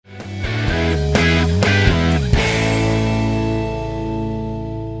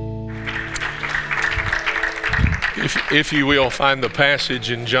If you will, find the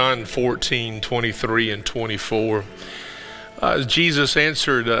passage in John 14:23 and 24. Jesus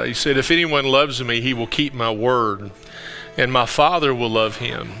answered, he said, "If anyone loves me, he will keep my word, and my Father will love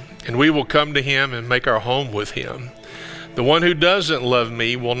him, and we will come to him and make our home with him. The one who doesn't love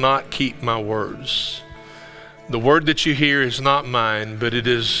me will not keep my words. The word that you hear is not mine, but it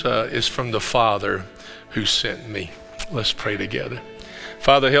is from the Father who sent me." Let's pray together.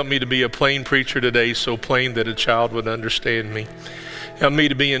 Father, help me to be a plain preacher today, so plain that a child would understand me. Help me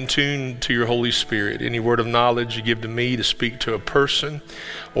to be in tune to your Holy Spirit. Any word of knowledge you give to me to speak to a person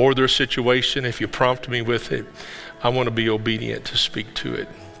or their situation, if you prompt me with it, I want to be obedient to speak to it.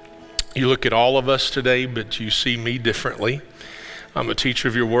 You look at all of us today, but you see me differently. I'm a teacher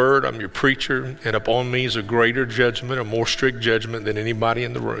of your word, I'm your preacher, and upon me is a greater judgment, a more strict judgment than anybody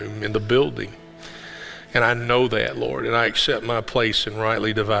in the room, in the building. And I know that, Lord, and I accept my place in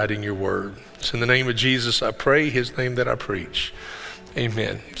rightly dividing your word. It's in the name of Jesus I pray, his name that I preach.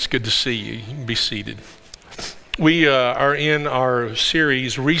 Amen. It's good to see you. You can be seated. We are in our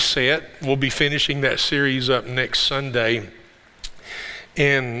series, Reset. We'll be finishing that series up next Sunday.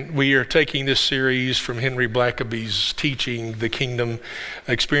 And we are taking this series from Henry Blackaby's teaching, The Kingdom,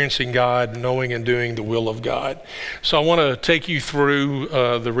 Experiencing God, Knowing and Doing the Will of God. So I want to take you through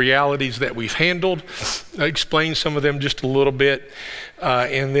the realities that we've handled, explain some of them just a little bit,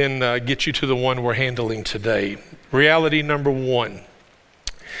 and then get you to the one we're handling today. Reality number one,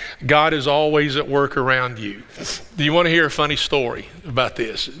 God is always at work around you. Do you want to hear a funny story about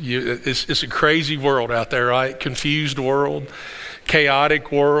this? It's a crazy world out there, right? Confused world.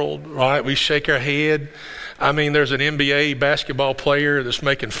 Chaotic world, right? We shake our head. I mean, there's an NBA basketball player that's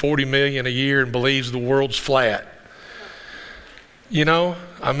making $40 million a year and believes the world's flat. You know,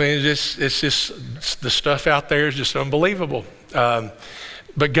 I mean, it's just the stuff out there is just unbelievable.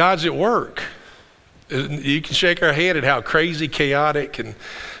 But God's at work. You can shake our head at how crazy, chaotic, and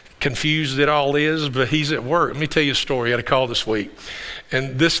confused it all is, but he's at work. Let me tell you a story. I had a call this week.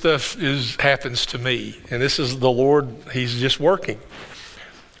 And this stuff happens to me. And this is the Lord, he's just working.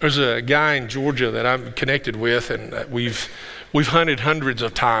 There's a guy in Georgia that I'm connected with, and we've hunted hundreds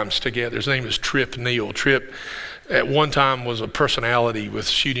of times together. His name is Trip Neal. Trip at one time was a personality with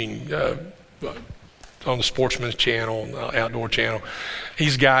shooting on the Sportsman's Channel, Outdoor Channel.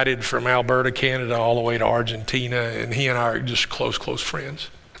 He's guided from Alberta, Canada, all the way to Argentina, and he and I are just close friends.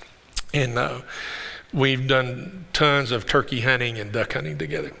 And we've done tons of turkey hunting and duck hunting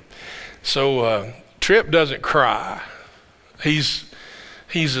together. So Trip doesn't cry. He's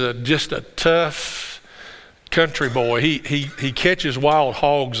just a tough country boy. He catches wild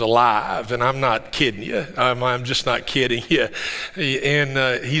hogs alive, and I'm not kidding you. I'm just not kidding you.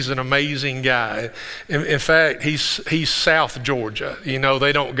 And he's an amazing guy. In fact, he's South Georgia. You know,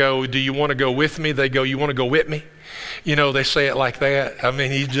 they don't go, "Do you want to go with me?" They go, "You want to go with me?" You know, they say it like that. I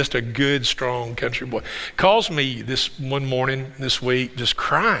mean, he's just a good, strong country boy. Calls me this one morning this week, just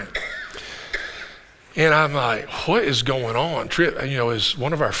crying. And I'm like, what is going on? Trip, you know, has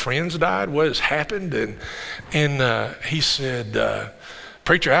one of our friends died? What has happened? And he said,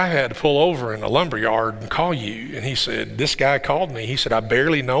 "Preacher, I had to pull over in a lumber yard and call you." And he said, "This guy called me." He said, "I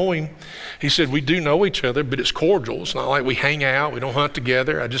barely know him." He said, "We do know each other, but it's cordial. It's not like we hang out. We don't hunt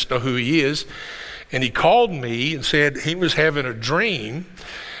together. I just know who he is." And he called me and said he was having a dream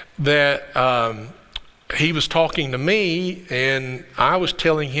that he was talking to me, and I was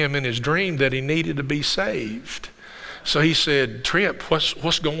telling him in his dream that he needed to be saved. So he said, "Trip,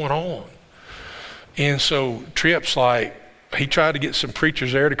 what's going on?" And so Trip's like, he tried to get some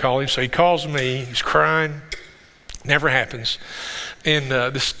preachers there to call him. So he calls me, he's crying, never happens. And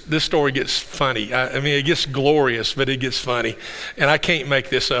this story gets funny. I mean, it gets glorious, but it gets funny. And I can't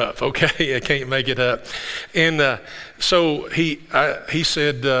make this up, okay? I can't make it up. And so he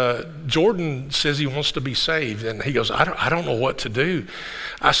said, "Jordan says he wants to be saved." And he goes, I don't know what to do.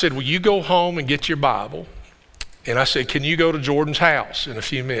 I said, "Well, you go home and get your Bible." And I said, "Can you go to Jordan's house in a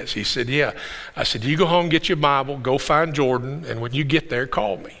few minutes?" He said, "Yeah." I said, "You go home, get your Bible, go find Jordan, and when you get there,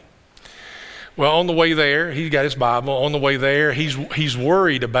 call me." Well, on the way there, he's got his Bible. On the way there, he's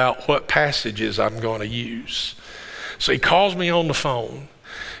worried about what passages I'm going to use. So he calls me on the phone,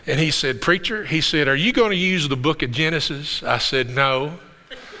 and he said, "Preacher," he said, "are you going to use the book of Genesis?" I said, "No,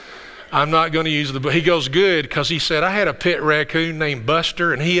 I'm not going to use the book." He goes, "Good," because he said, "I had a pet raccoon named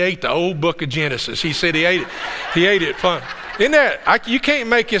Buster, and he ate the old book of Genesis." He said he ate it. He ate it fun. Isn't that, you can't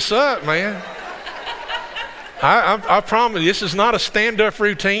make this up, man. I promise this is not a stand-up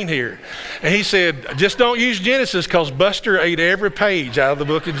routine here. And he said, "Just don't use Genesis because Buster ate every page out of the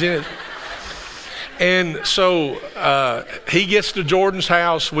book of Genesis." And so he gets to Jordan's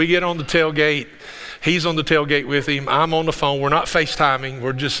house. We get on the tailgate. He's on the tailgate with him. I'm on the phone. We're not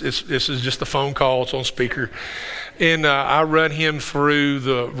FaceTiming. This is just a phone call. It's on speaker. And I run him through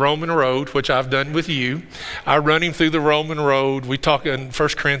the Roman road, which I've done with you. I run him through the Roman road. We talk in 1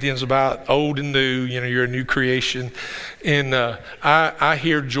 Corinthians about old and new. You're a new creation. And I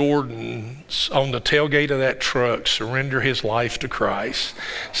hear Jordan on the tailgate of that truck surrender his life to Christ.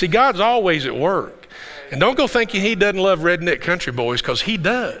 See, God's always at work. And don't go thinking he doesn't love Redneck Country Boys, because he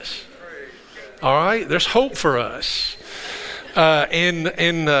does. All right? There's hope for us.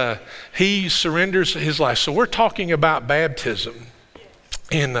 He surrenders his life. So we're talking about baptism.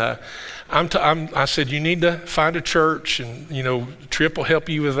 And I said, you need to find a church, and, Tripp will help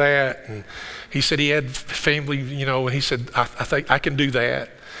you with that. And he said he had family, and he said, I think I can do that.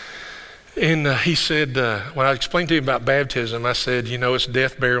 And he said, when I explained to him about baptism, I said, it's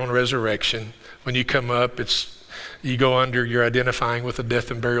death, burial, and resurrection. When you come up, you go under, you're identifying with the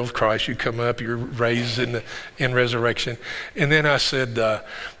death and burial of Christ. You come up, you're raised in resurrection. And then I said,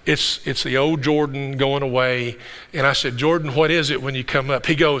 it's the old Jordan going away. And I said, Jordan, what is it when you come up?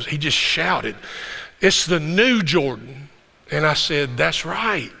 He just shouted, it's the new Jordan. And I said, that's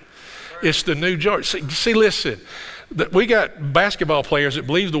right. It's the new Jordan. See, listen, we got basketball players that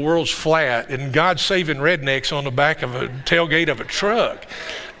believe the world's flat and God's saving rednecks on the back of a tailgate of a truck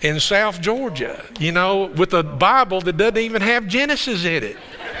in South Georgia, with a Bible that doesn't even have Genesis in it.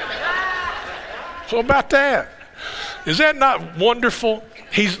 So about that. Is that not wonderful?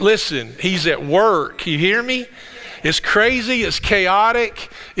 He's at work. You hear me? It's crazy, it's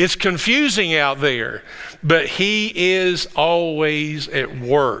chaotic, it's confusing out there, but he is always at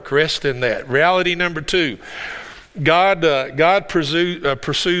work. Rest in that. Reality number 2. God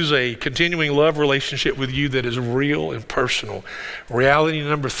pursues a continuing love relationship with you that is real and personal. Reality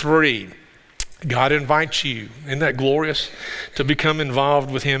number 3, God invites you, isn't that glorious, to become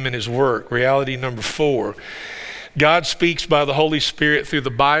involved with him in his work. Reality number 4, God speaks by the Holy Spirit through the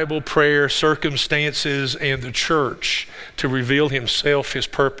Bible, prayer, circumstances, and the church to reveal himself, his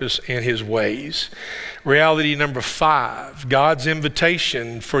purpose, and his ways. Reality number 5, God's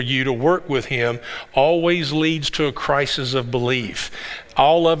invitation for you to work with him always leads to a crisis of belief.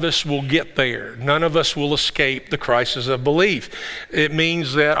 All of us will get there. None of us will escape the crisis of belief. It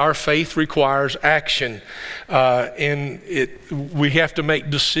means that our faith requires action, we have to make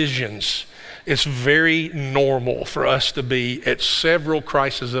decisions. It's very normal for us to be at several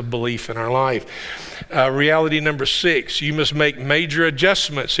crises of belief in our life. Reality number 6, you must make major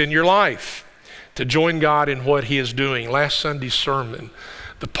adjustments in your life to join God in what he is doing. Last Sunday's sermon,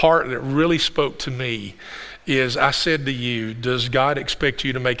 the part that really spoke to me is I said to you, does God expect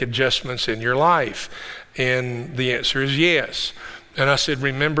you to make adjustments in your life? And the answer is yes. And I said,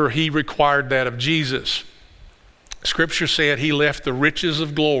 remember, he required that of Jesus. Scripture said he left the riches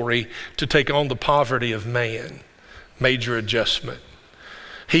of glory to take on the poverty of man. Major adjustment.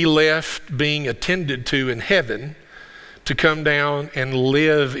 He left being attended to in heaven to come down and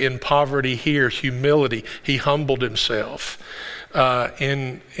live in poverty here, humility. He humbled himself.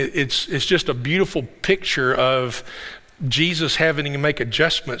 And it's just a beautiful picture of Jesus having to make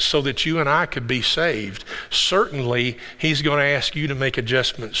adjustments so that you and I could be saved. Certainly, he's going to ask you to make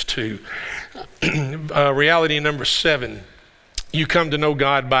adjustments too. Reality number 7, you come to know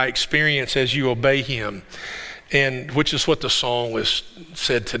God by experience as you obey him, and which is what the song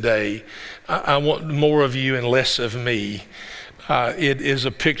said today. I want more of you and less of me. It is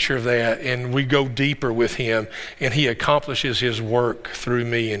a picture of that, and we go deeper with him, and he accomplishes his work through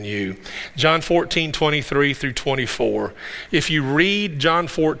me and you. John 14:23 through 24. If you read John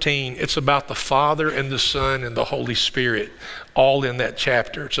 14, it's about the Father and the Son and the Holy Spirit, all in that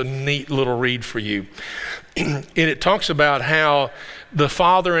chapter. It's a neat little read for you. And it talks about how the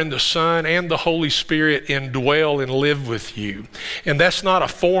Father and the Son and the Holy Spirit indwell and live with you. And that's not a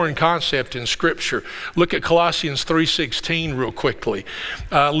foreign concept in Scripture. Look at Colossians 3:16 real quickly.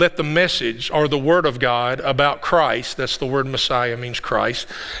 Let the message or the Word of God about Christ, that's the word Messiah means Christ,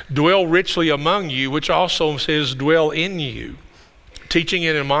 dwell richly among you, which also says dwell in you, teaching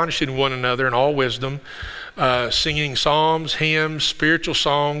and admonishing one another in all wisdom, singing psalms, hymns, spiritual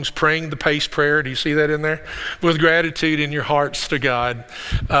songs, praying the pace prayer. Do you see that in there? With gratitude in your hearts to God.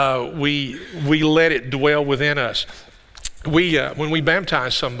 We let it dwell within us. When we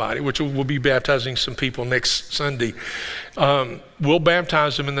baptize somebody, which we'll be baptizing some people next Sunday, we'll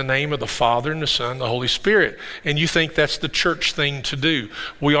baptize them in the name of the Father and the Son and the Holy Spirit. And you think that's the church thing to do.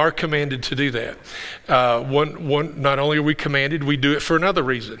 We are commanded to do that. Not only are we commanded, we do it for another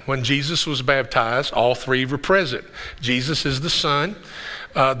reason. When Jesus was baptized, all three were present. Jesus is the Son.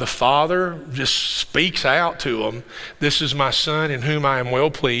 The Father just speaks out to them, "This is my Son in whom I am well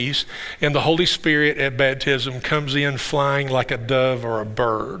pleased." And the Holy Spirit at baptism comes in flying like a dove or a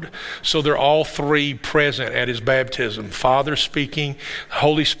bird. So they're all three present at his baptism: Father speaking,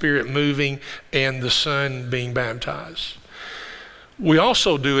 Holy Spirit moving, and the Son being baptized. We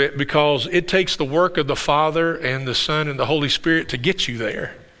also do it because it takes the work of the Father and the Son and the Holy Spirit to get you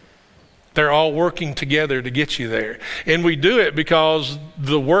there. They're all working together to get you there. And we do it because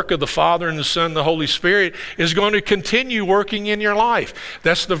the work of the Father and the Son and the Holy Spirit is going to continue working in your life.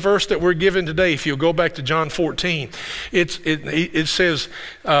 That's the verse that we're given today. If you'll go back to John 14, it says,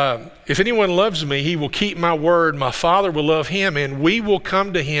 "If anyone loves me, he will keep my word. My Father will love him, and we will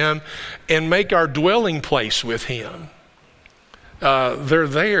come to him and make our dwelling place with him." They're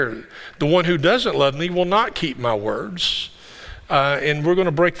there. The one who doesn't love me will not keep my words. And we're going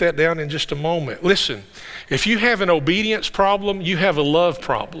to break that down in just a moment. Listen, if you have an obedience problem, you have a love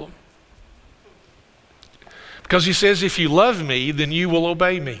problem. Because he says, if you love me, then you will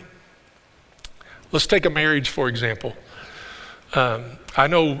obey me. Let's take a marriage, for example. I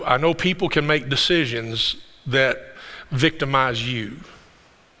know people can make decisions that victimize you.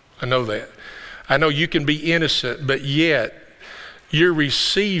 I know that. I know you can be innocent, but yet you're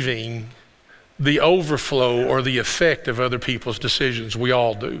receiving the overflow or the effect of other people's decisions. We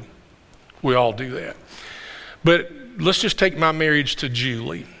all do. We all do that. But let's just take my marriage to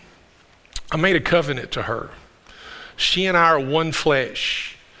Julie. I made a covenant to her. She and I are one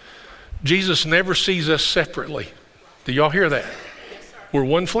flesh. Jesus never sees us separately. Do y'all hear that? We're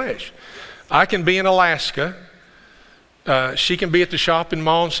one flesh. I can be in Alaska. She can be at the shopping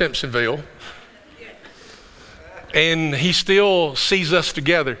mall in Simpsonville. And he still sees us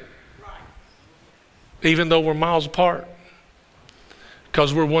together, even though we're miles apart,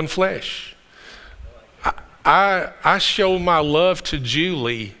 because we're one flesh. I show my love to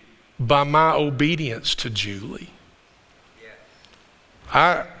Julie by my obedience to Julie.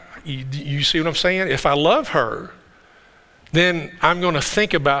 You see what I'm saying? If I love her, then I'm going to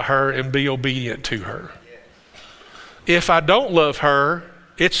think about her and be obedient to her. If I don't love her,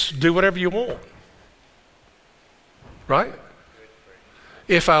 it's do whatever you want. Right?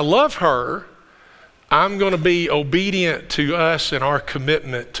 If I love her, I'm going to be obedient to us and our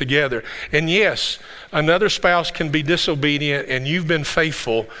commitment together. And yes, another spouse can be disobedient and you've been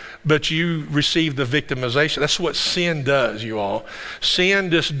faithful, but you receive the victimization. That's what sin does, you all. Sin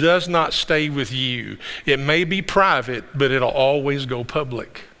just does not stay with you. It may be private, but it'll always go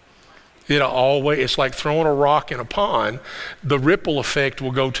public. It's like throwing a rock in a pond. The ripple effect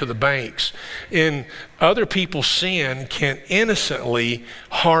will go to the banks. And other people's sin can innocently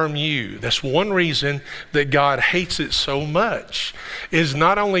harm you. That's one reason that God hates it so much, is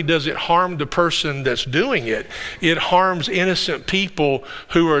not only does it harm the person that's doing it, it harms innocent people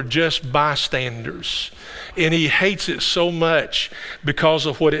who are just bystanders. And he hates it so much because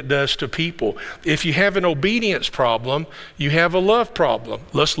of what it does to people. If you have an obedience problem, you have a love problem.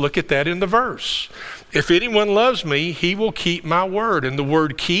 Let's look at that in the verse. If anyone loves me, he will keep my word. And the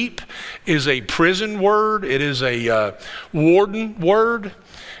word keep is a prison word. It is a warden word.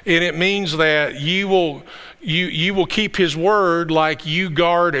 And it means that you will keep his word like you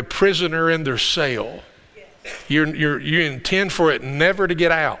guard a prisoner in their cell. You intend for it never to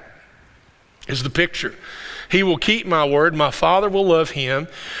get out, is the picture. He will keep my word. My Father will love him.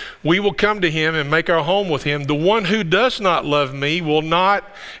 We will come to him and make our home with him. The one who does not love me will not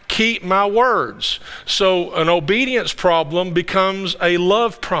keep my words. So an obedience problem becomes a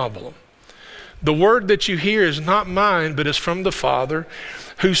love problem. The word that you hear is not mine, but is from the Father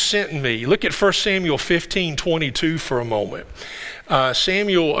who sent me. Look at 1 Samuel 15:22 for a moment.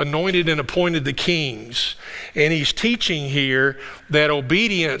 Samuel anointed and appointed the kings, and he's teaching here that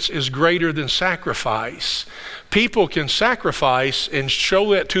obedience is greater than sacrifice. People can sacrifice and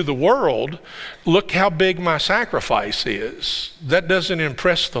show that to the world. Look how big my sacrifice is. That doesn't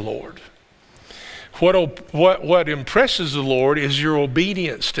impress the Lord. What impresses the Lord is your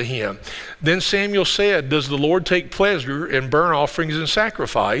obedience to him. Then Samuel said, does the Lord take pleasure in burnt offerings and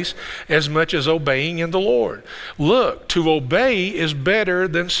sacrifice as much as obeying in the Lord? Look, to obey is better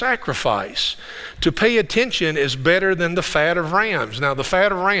than sacrifice. To pay attention is better than the fat of rams. Now, the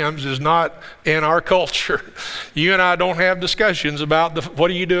fat of rams is not in our culture. You and I don't have discussions about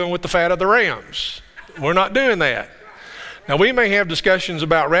what are you doing with the fat of the rams. We're not doing that. Now, we may have discussions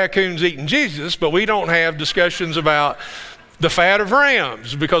about raccoons eating Jesus, but we don't have discussions about the fat of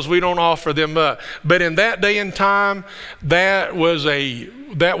rams because we don't offer them up. But in that day and time, that was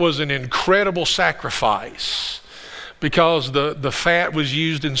an incredible sacrifice. because the fat was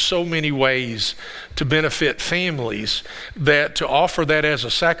used in so many ways to benefit families that to offer that as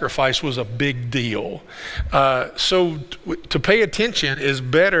a sacrifice was a big deal. So to pay attention is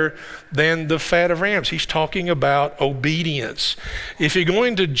better than the fat of rams. He's talking about obedience. If you're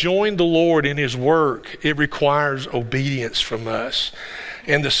going to join the Lord in his work, it requires obedience from us.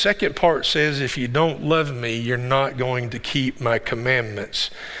 And the second part says, if you don't love me, you're not going to keep my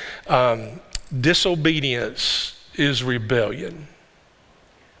commandments. Disobedience is rebellion.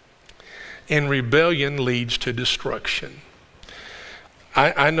 And rebellion leads to destruction.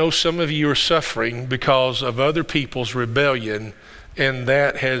 I know some of you are suffering because of other people's rebellion, and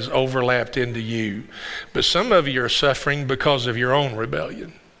that has overlapped into you. But some of you are suffering because of your own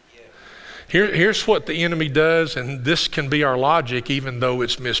rebellion. Here's what the enemy does, and this can be our logic even though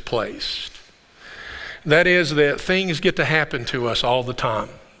it's misplaced. That is that things get to happen to us all the time.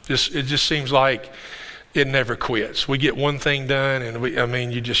 It just seems like it never quits. We get one thing done,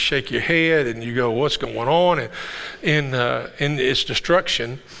 and you just shake your head and you go, what's going on? And it's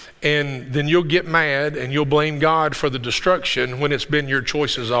destruction. And then you'll get mad and you'll blame God for the destruction when it's been your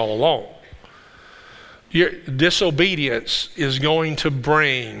choices all along. Your disobedience is going to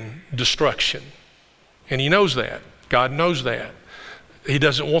bring destruction. And he knows that. God knows that. He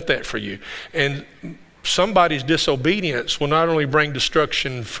doesn't want that for you. And somebody's disobedience will not only bring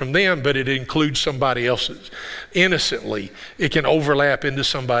destruction from them, but it includes somebody else's. Innocently, it can overlap into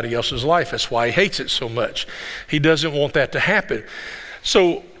somebody else's life. That's why he hates it so much. He doesn't want that to happen.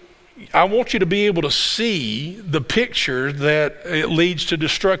 So I want you to be able to see the picture that it leads to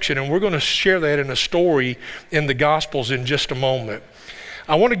destruction. And we're going to share that in a story in the Gospels in just a moment.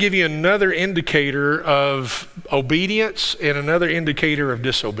 I want to give you another indicator of obedience and another indicator of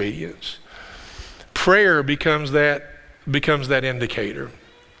disobedience. Prayer becomes that indicator.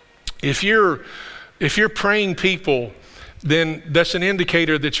 If you're praying people, then that's an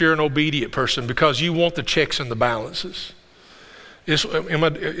indicator that you're an obedient person because you want the checks and the balances. Is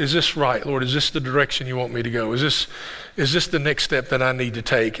this right, Lord? Is this the direction you want me to go? Is this the next step that I need to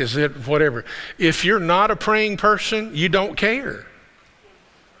take? Is it whatever? If you're not a praying person, you don't care.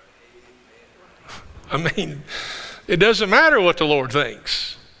 It doesn't matter what the Lord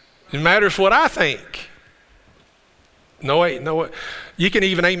thinks. It matters what I think. No. You can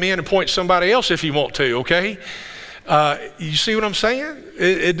even amen and point somebody else if you want to, okay? You see what I'm saying?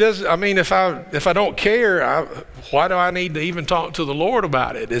 It does. If I don't care, why do I need to even talk to the Lord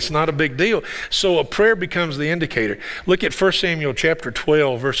about it? It's not a big deal. So a prayer becomes the indicator. Look at 1 Samuel chapter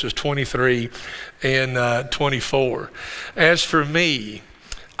 12, verses 23 and 24. As for me,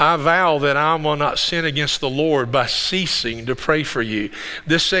 I vow that I will not sin against the Lord by ceasing to pray for you.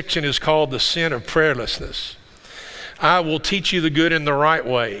 This section is called the sin of prayerlessness. I will teach you the good and the right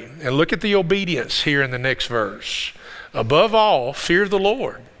way. And look at the obedience here in the next verse. Above all, fear the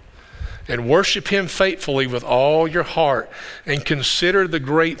Lord and worship him faithfully with all your heart and consider the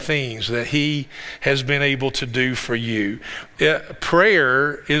great things that he has been able to do for you.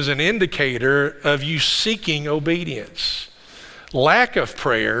 Prayer is an indicator of you seeking obedience. Lack of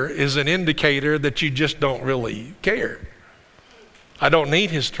prayer is an indicator that you just don't really care. I don't need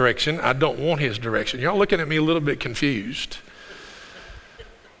his direction. I don't want his direction. Y'all looking at me a little bit confused.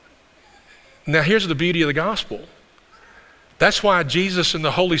 Now here's the beauty of the gospel. That's why Jesus and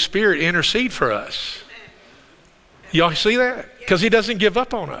the Holy Spirit intercede for us. Y'all see that? Because he doesn't give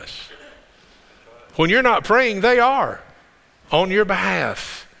up on us. When you're not praying, they are on your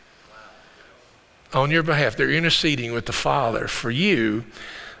behalf. On your behalf. They're interceding with the Father for you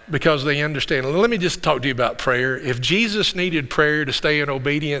because they understand. Let me just talk to you about prayer. If Jesus needed prayer to stay in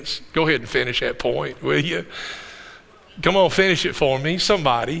obedience, go ahead and finish that point, will you? Come on, finish it for me,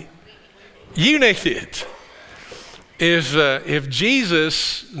 somebody. You need it. If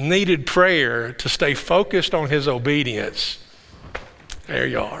Jesus needed prayer to stay focused on his obedience, there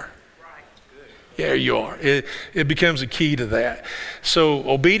you are. There you are. It becomes a key to that. So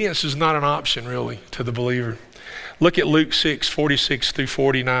obedience is not an option really to the believer. Look at Luke 6, 46 through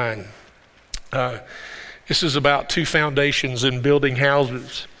 49. This is about two foundations in building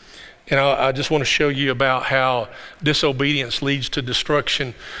houses. And I just want to show you about how disobedience leads to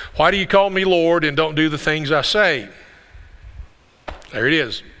destruction. Why do you call me Lord and don't do the things I say? There it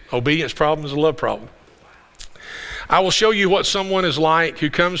is. Obedience problem is a love problem. I will show you what someone is like who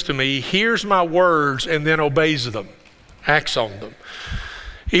comes to me, hears my words, and then obeys them, acts on them.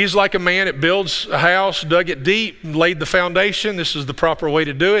 He's like a man that builds a house, dug it deep, laid the foundation. This is the proper way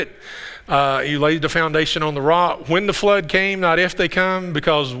to do it. He laid the foundation on the rock. When the flood came, not if they come,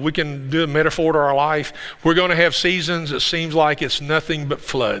 because we can do a metaphor to our life. We're going to have seasons. It seems like it's nothing but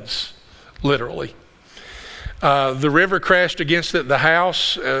floods, literally. The river crashed against the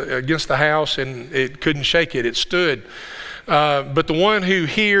house, and it couldn't shake it. It stood. But the one who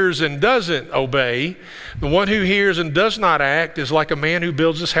hears and doesn't obey, the one who hears and does not act, is like a man who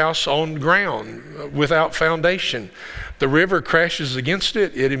builds his house on ground without foundation. The river crashes against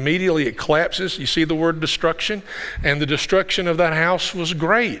it. It collapses. You see the word destruction? And the destruction of that house was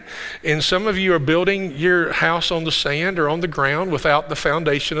great. And some of you are building your house on the sand or on the ground without the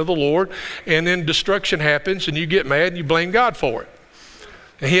foundation of the Lord. And then destruction happens and you get mad and you blame God for it.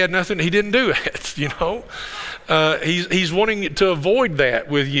 And he had nothing, he didn't do it, you know. He's wanting to avoid that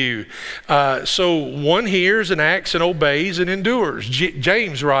with you. So one hears and acts and obeys and endures.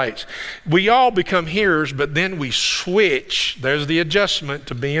 James writes, we all become hearers, but then we switch, there's the adjustment,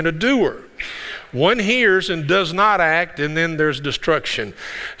 to being a doer. One hears and does not act, and then there's destruction.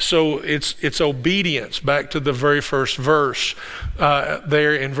 So it's obedience. Back to the very first verse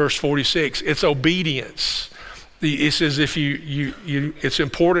there in verse 46. It's obedience. It says if it's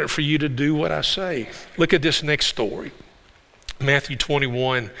important for you to do what I say. Look at this next story. Matthew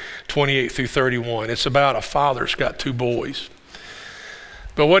 21, 28 through 31. It's about a father's got two boys.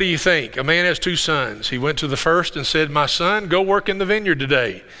 But what do you think? A man has two sons. He went to the first and said, my son, go work in the vineyard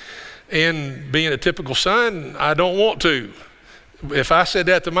today. And being a typical son, I don't want to. If I said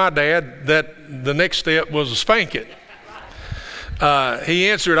that to my dad, that the next step was a spanking. He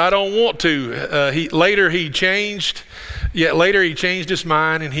answered, I don't want to. Later he changed his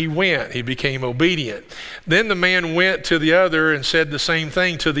mind and he went. He became obedient. Then the man went to the other and said the same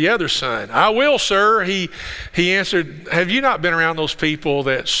thing to the other son. I will, sir. He answered, have you not been around those people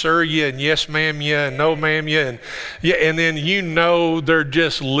that sir you and yes ma'am you and no ma'am you and then you know they're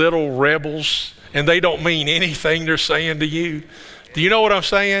just little rebels and they don't mean anything they're saying to you? Do you know what I'm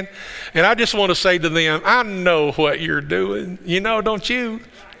saying? And I just want to say to them, I know what you're doing. You know, don't you?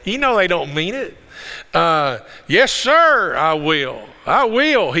 You know they don't mean it. Yes, sir, I will. I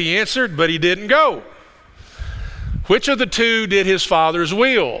will, he answered, but he didn't go. Which of the two did his father's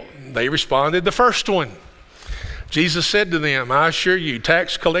will? They responded, the first one. Jesus said to them, I assure you,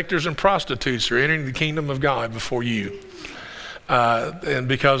 tax collectors and prostitutes are entering the kingdom of God before you. And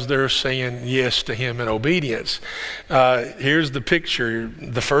because they're saying yes to him in obedience. Here's the picture.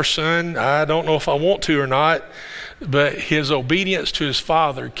 The first son, I don't know if I want to or not, but his obedience to his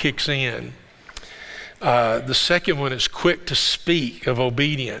father kicks in. The second one is quick to speak of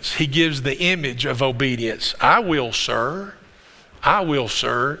obedience. He gives the image of obedience. I will, sir. I will,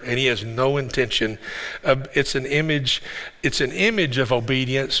 sir. And he has no intention of, it's an image of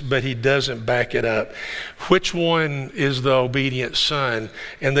obedience, but he doesn't back it up. Which one is the obedient son?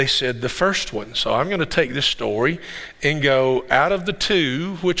 And they said the first one. So I'm going to take this story and go, out of the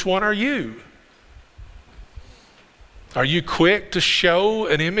two, which one are you? Are you quick to show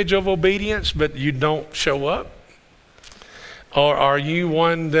an image of obedience, but you don't show up? Or are you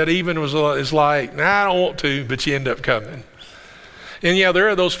one that even is like, nah, I don't want to, but you end up coming? And yeah, there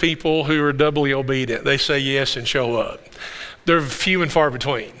are those people who are doubly obedient. They say yes and show up. They're few and far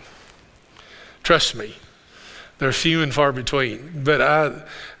between. Trust me, they're few and far between. But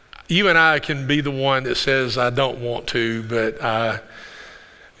you and I can be the one that says, I don't want to, but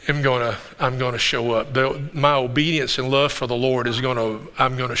I'm going to show up. My obedience and love for the Lord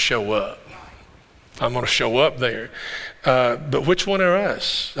I'm going to show up. I'm going to show up there. But which one are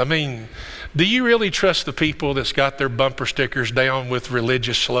us? I mean, do you really trust the people that's got their bumper stickers down with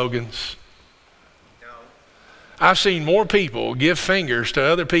religious slogans? No. I've seen more people give fingers to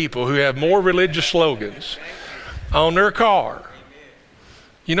other people who have more religious slogans on their car.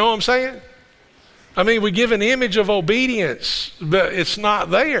 You know what I'm saying? I mean, we give an image of obedience, but it's not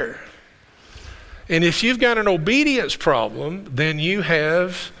there. And if you've got an obedience problem, then you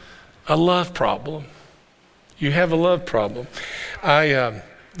have a love problem. You have a love problem. I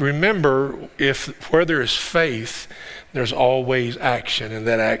remember, where there is faith, there's always action, and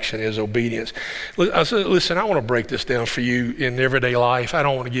that action is obedience. Listen, I want to break this down for you in everyday life. I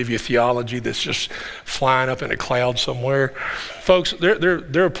don't want to give you theology that's just flying up in a cloud somewhere. Folks,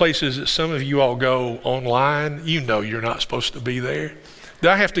 there are places that some of you all go online. You know you're not supposed to be there. Do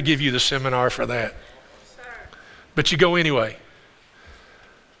I have to give you the seminar for that? Sir. But you go anyway.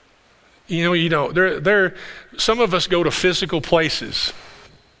 You know, some of us go to physical places.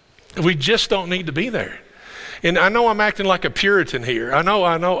 We just don't need to be there. And I know I'm acting like a Puritan here. I know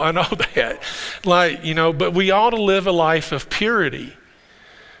that. But we ought to live a life of purity.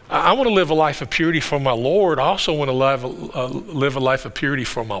 I want to live a life of purity for my Lord. I also want to live a life of purity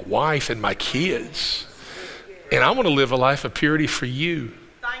for my wife and my kids. And I want to live a life of purity for you.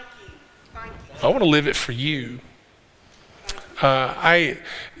 Thank you. I want to live it for you.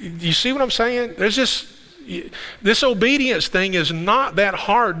 You see what I'm saying? This obedience thing is not that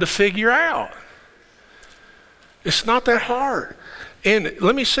hard to figure out. It's not that hard. And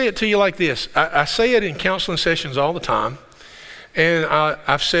let me say it to you like this. I say it in counseling sessions all the time, and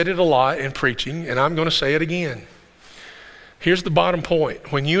I've said it a lot in preaching, and I'm going to say it again. Here's the bottom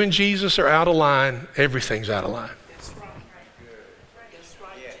point. When you and Jesus are out of line, everything's out of line.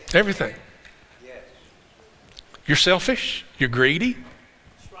 Everything. You're selfish. You're greedy.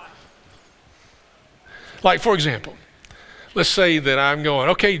 Like, for example, let's say that I'm going,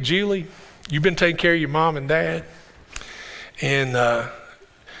 okay, Julie, you've been taking care of your mom and dad, and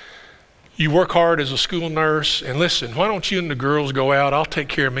you work hard as a school nurse, and listen, why don't you and the girls go out? I'll take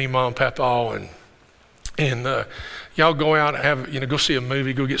care of me, Mom, Papa, and y'all go out and have, go see a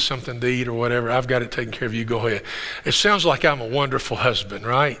movie, go get something to eat or whatever. I've got it taken care of. You go ahead. It sounds like I'm a wonderful husband,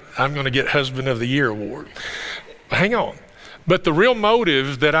 right? I'm going to get Husband of the Year award. Hang on. But the real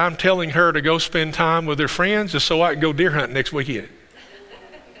motive that I'm telling her to go spend time with her friends is so I can go deer hunting next weekend.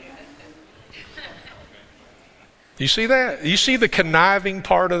 You see that? You see the conniving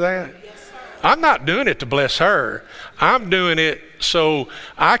part of that? I'm not doing it to bless her. I'm doing it so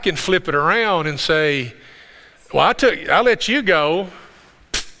I can flip it around and say, well, I let you go.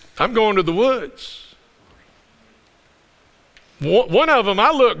 I'm going to the woods. One of them, I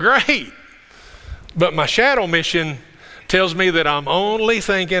look great, but my shadow mission tells me that I'm only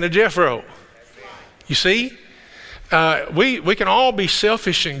thinking of Jeffro. You see? We can all be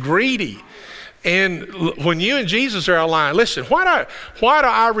selfish and greedy. And when you and Jesus are aligned, listen, why do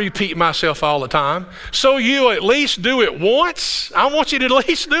I repeat myself all the time? So you at least do it once? I want you to at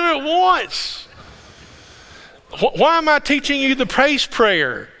least do it once. Why am I teaching you the praise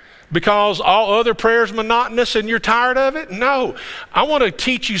prayer? Because all other prayers monotonous and you're tired of it? No, I want to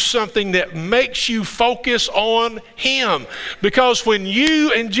teach you something that makes you focus on Him. Because when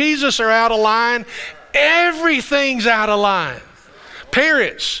you and Jesus are out of line, everything's out of line.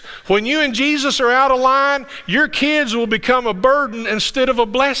 Parents, when you and Jesus are out of line, your kids will become a burden instead of a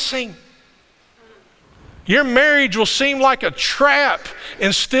blessing. Your marriage will seem like a trap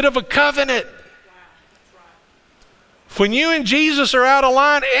instead of a covenant. When you and Jesus are out of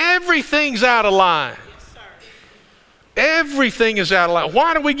line, everything's out of line. Everything is out of line.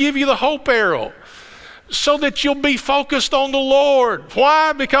 Why do we give you the hope arrow? So that you'll be focused on the Lord.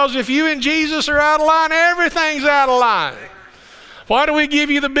 Why? Because if you and Jesus are out of line, everything's out of line. Why do we give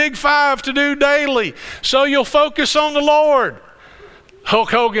you the big 5 to do daily? So you'll focus on the Lord.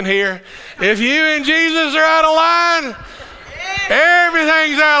 Hulk Hogan here. If you and Jesus are out of line,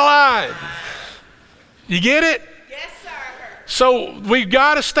 everything's out of line. You get it? Yes, sir. So we've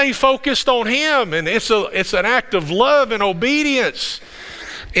got to stay focused on Him, and it's an act of love and obedience.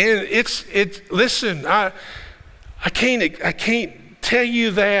 And listen, I can't tell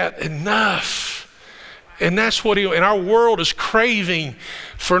you that enough. And that's what and our world is craving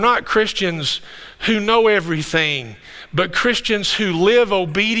for not Christians who know everything, but Christians who live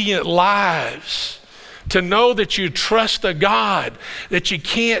obedient lives. To know that you trust a God that you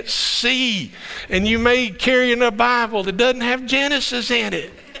can't see. And you may carry in a Bible that doesn't have Genesis in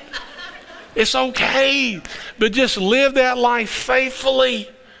it. It's okay, but just live that life faithfully.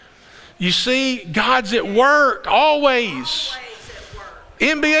 You see, God's at work always.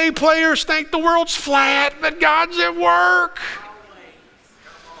 NBA players think the world's flat, but God's at work.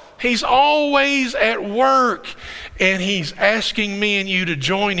 He's always at work, and He's asking me and you to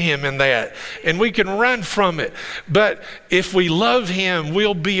join Him in that. And we can run from it. But if we love Him,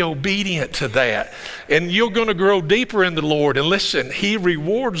 we'll be obedient to that. And you're going to grow deeper in the Lord. And listen, He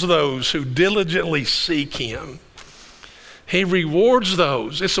rewards those who diligently seek Him. He rewards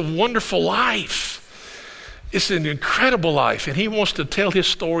those. It's a wonderful life. It's an incredible life, and He wants to tell His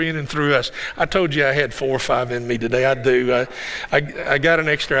story in and through us. I told you I had 4 or 5 in me today. I do. I got an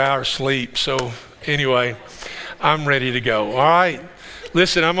extra hour of sleep, so anyway, I'm ready to go. All right?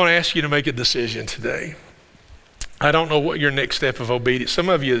 Listen, I'm going to ask you to make a decision today. I don't know what your next step of obedience. Some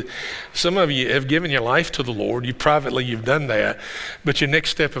of you have given your life to the Lord. You've done that, but your next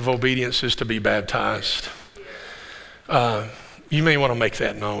step of obedience is to be baptized. You may want to make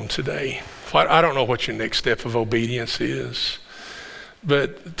that known today. I don't know what your next step of obedience is,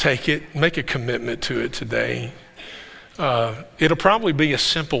 but take it, make a commitment to it today. It'll probably be a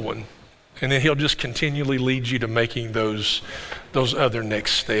simple one, and then He'll just continually lead you to making those other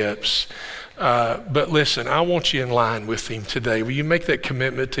next steps. But listen, I want you in line with Him today. Will you make that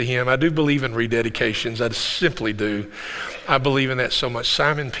commitment to Him? I do believe in rededications. I simply do. I believe in that so much.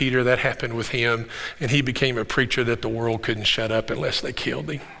 Simon Peter, that happened with him, and he became a preacher that the world couldn't shut up unless they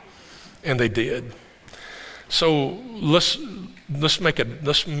killed him. And they did. So let's make a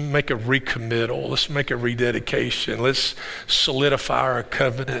recommittal. Let's make a rededication. Let's solidify our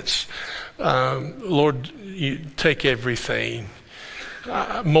covenants. Lord, you take everything.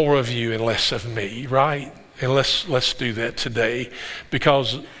 More of you and less of me, right? And let's do that today,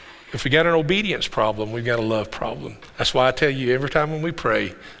 because if we got an obedience problem, we've got a love problem. That's why I tell you every time when we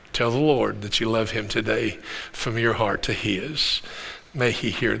pray, tell the Lord that you love him today from your heart to his. May he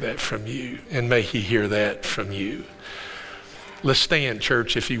hear that from you, and may he hear that from you. Let's stand,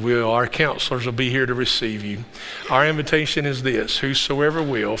 church, if you will. Our counselors will be here to receive you. Our invitation is this: whosoever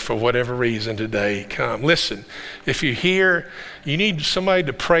will, for whatever reason today, come. Listen, if you're here, you need somebody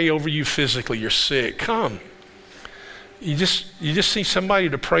to pray over you physically, you're sick, come. You just need somebody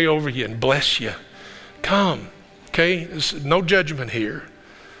to pray over you and bless you. Come, okay? There's no judgment here.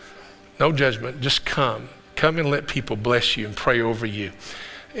 No judgment, just come. Come and let people bless you and pray over you.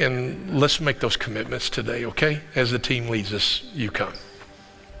 And let's make those commitments today, okay? As the team leads us, you come.